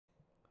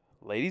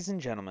Ladies and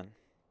gentlemen,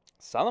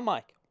 Silent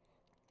Mike,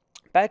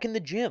 back in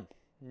the gym.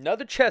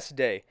 Another chest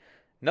day,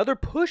 another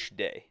push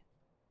day,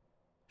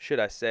 should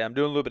I say. I'm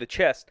doing a little bit of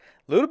chest,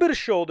 a little bit of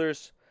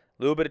shoulders,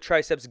 a little bit of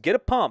triceps. Get a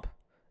pump,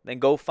 then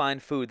go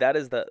find food. That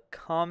is the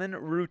common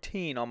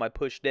routine on my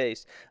push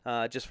days.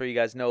 Just for you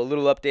guys to know, a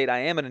little update. I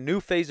am in a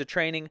new phase of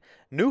training,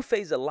 new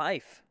phase of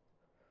life,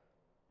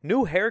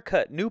 new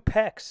haircut, new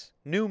pecs,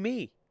 new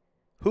me.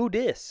 Who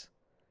dis?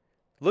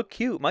 Look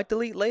cute, might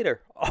delete later.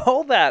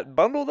 All that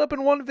bundled up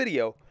in one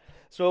video.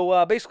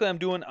 So basically, I'm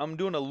doing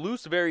a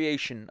loose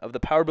variation of the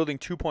Power Building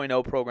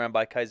 2.0 program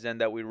by Kaizen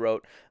that we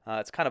wrote.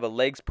 It's kind of a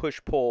legs push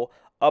pull,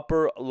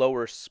 upper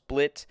lower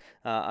split.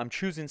 I'm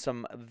choosing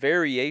some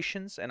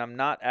variations, and I'm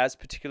not as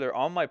particular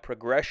on my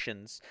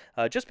progressions.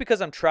 Just because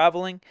I'm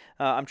traveling,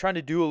 I'm trying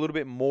to do a little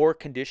bit more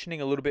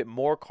conditioning, a little bit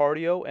more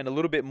cardio, and a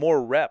little bit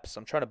more reps.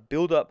 I'm trying to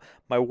build up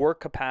my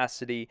work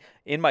capacity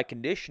in my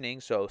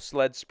conditioning. So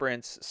sled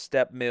sprints,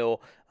 step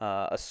mill,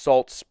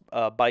 assault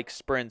bike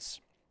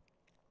sprints,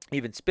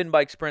 even spin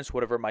bike sprints,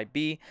 whatever it might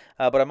be.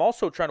 But I'm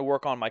also trying to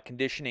work on my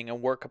conditioning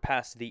and work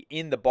capacity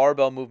in the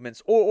barbell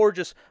movements or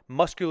just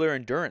muscular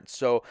endurance.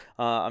 So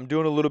I'm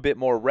doing a little bit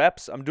more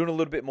reps. I'm doing a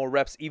little bit more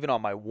reps even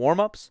on my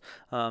warm-ups.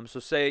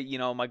 So say,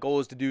 my goal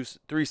is to do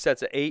 3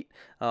 sets of 8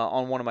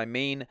 on one of my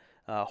main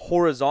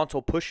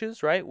horizontal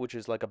pushes, right, which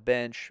is like a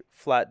bench,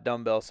 flat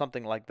dumbbell,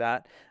 something like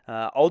that.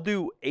 I'll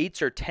do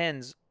 8s or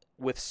 10s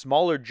with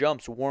smaller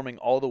jumps warming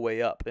all the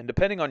way up. And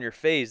depending on your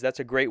phase,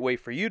 that's a great way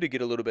for you to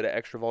get a little bit of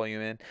extra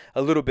volume in,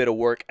 a little bit of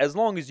work, as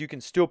long as you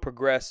can still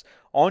progress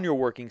on your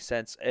working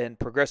sets and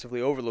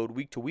progressively overload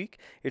week to week.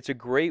 It's a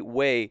great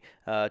way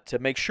to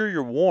make sure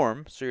you're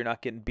warm so you're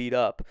not getting beat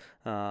up.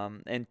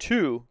 And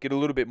 2, get a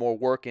little bit more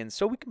work in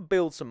so we can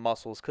build some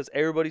muscles, because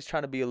everybody's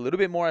trying to be a little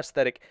bit more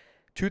aesthetic.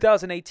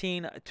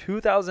 2018,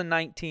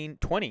 2019,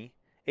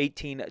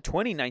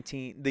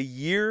 2019, the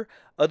year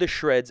of the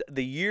shreds,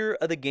 the year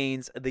of the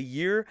gains, the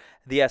year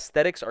the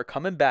aesthetics are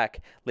coming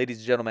back, ladies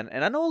and gentlemen.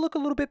 And I know I look a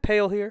little bit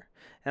pale here,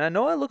 and I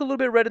know I look a little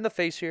bit red in the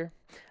face here.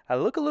 I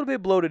look a little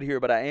bit bloated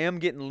here, but I am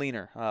getting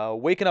leaner.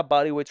 Waking up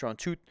body weights around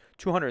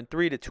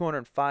 203 to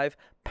 205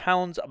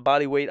 pounds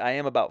body weight. I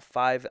am about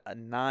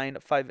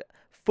 5'9", 5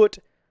 foot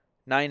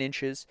 9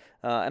 inches,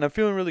 and I'm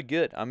feeling really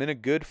good. I'm in a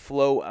good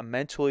flow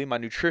mentally. My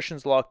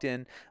nutrition's locked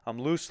in. I'm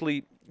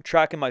loosely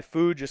tracking my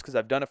food just because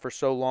I've done it for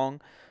so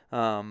long.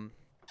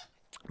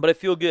 But I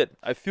feel good.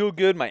 I feel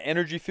good. My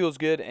energy feels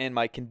good, and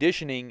my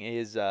conditioning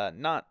is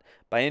not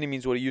by any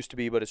means what it used to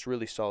be, but it's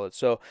really solid.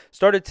 So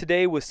started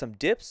today with some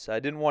dips.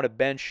 I didn't want to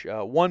bench,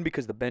 1,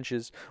 because the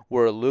benches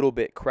were a little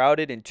bit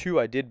crowded, and 2,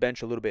 I did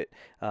bench a little bit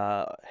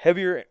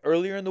heavier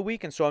earlier in the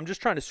week, and so I'm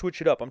just trying to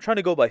switch it up. I'm trying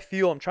to go by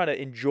feel. I'm trying to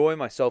enjoy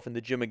myself in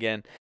the gym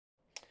again.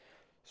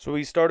 So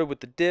we started with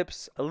the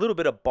dips, a little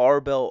bit of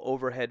barbell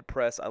overhead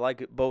press. I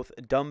like both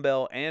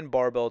dumbbell and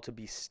barbell to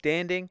be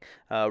standing,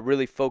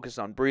 really focus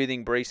on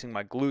breathing, bracing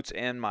my glutes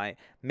and my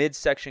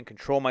midsection,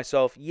 control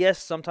myself. Yes,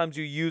 sometimes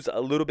you use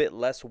a little bit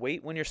less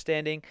weight when you're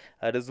standing.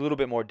 It is a little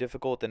bit more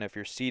difficult than if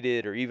you're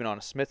seated or even on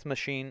a Smith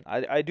machine.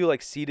 I do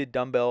like seated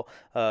dumbbell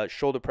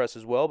shoulder press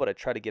as well, but I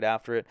try to get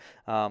after it.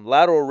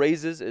 Lateral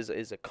raises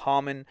is a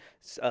common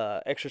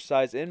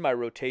exercise in my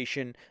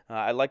rotation.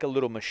 I like a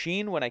little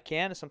machine when I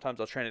can. Sometimes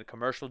I'll train at a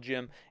commercial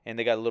gym, and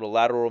they got a little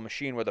lateral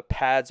machine where the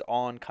pad's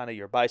on kind of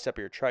your bicep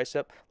or your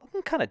tricep.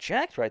 Looking kind of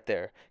jacked right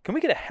there. Can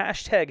we get a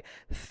hashtag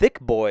thick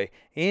boy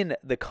in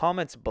the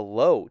comments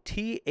below?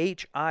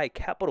 THI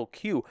capital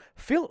Q.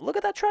 Look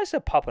at that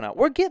tricep popping out.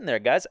 We're getting there,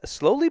 guys,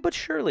 slowly but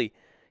surely.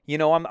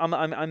 I'm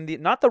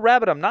not the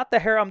rabbit, I'm not the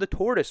hare, I'm the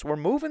tortoise. We're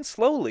moving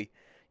slowly.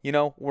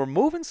 We're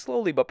moving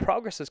slowly, but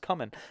progress is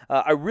coming.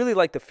 I really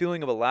like the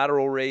feeling of a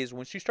lateral raise.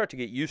 Once you start to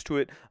get used to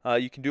it,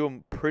 you can do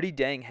them pretty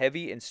dang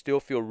heavy and still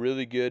feel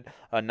really good.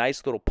 A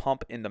nice little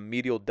pump in the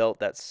medial delt,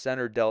 that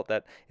center delt,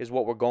 that is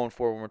what we're going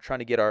for when we're trying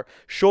to get our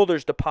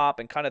shoulders to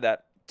pop, and kind of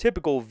that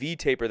typical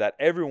V-taper that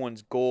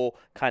everyone's goal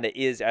kind of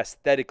is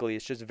aesthetically.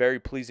 It's just very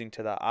pleasing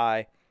to the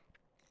eye.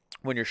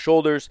 When your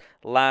shoulders,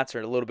 lats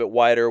are a little bit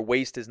wider,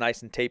 waist is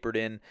nice and tapered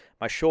in.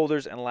 My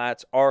shoulders and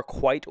lats are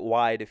quite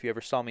wide if you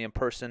ever saw me in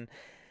person.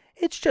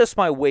 It's just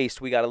my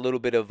waist. We got a little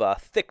bit of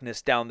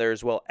thickness down there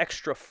as well,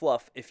 extra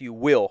fluff, if you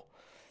will,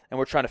 and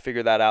we're trying to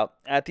figure that out.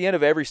 At the end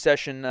of every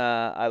session,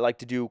 I like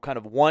to do kind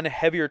of one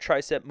heavier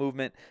tricep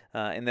movement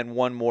and then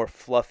one more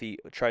fluffy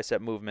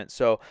tricep movement.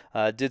 So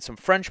did some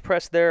French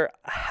press there.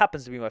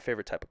 Happens to be my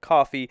favorite type of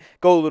coffee.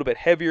 Go a little bit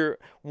heavier.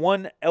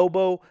 One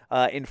elbow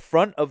in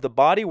front of the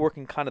body,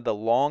 working kind of the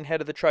long head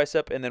of the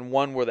tricep, and then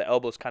one where the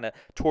elbow's kind of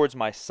towards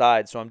my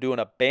side. So I'm doing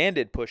a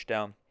banded push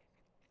down.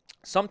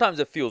 Sometimes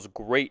it feels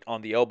great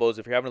on the elbows.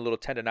 If you're having a little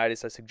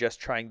tendonitis, I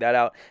suggest trying that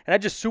out. And I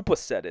just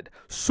supersetted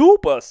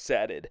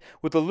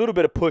with a little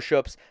bit of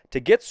push-ups to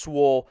get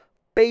swole,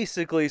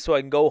 basically so I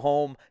can go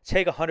home,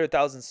 take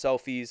 100,000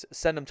 selfies,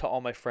 send them to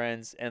all my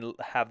friends, and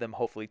have them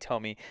hopefully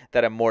tell me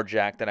that I'm more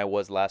jacked than I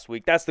was last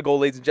week. That's the goal,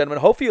 ladies and gentlemen.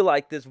 Hopefully you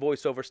like this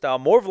voiceover style.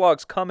 More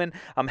vlogs coming.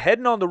 I'm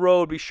heading on the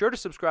road. Be sure to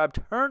subscribe.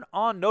 Turn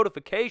on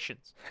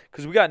notifications,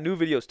 because we got new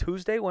videos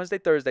Tuesday, Wednesday,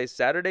 Thursday,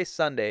 Saturday,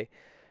 Sunday.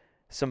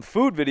 some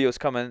food videos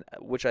coming,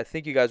 which I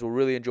think you guys will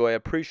really enjoy. I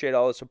appreciate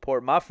all the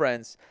support. My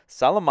friends,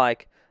 Salam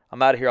Mike,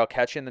 I'm out of here. I'll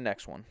catch you in the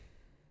next one.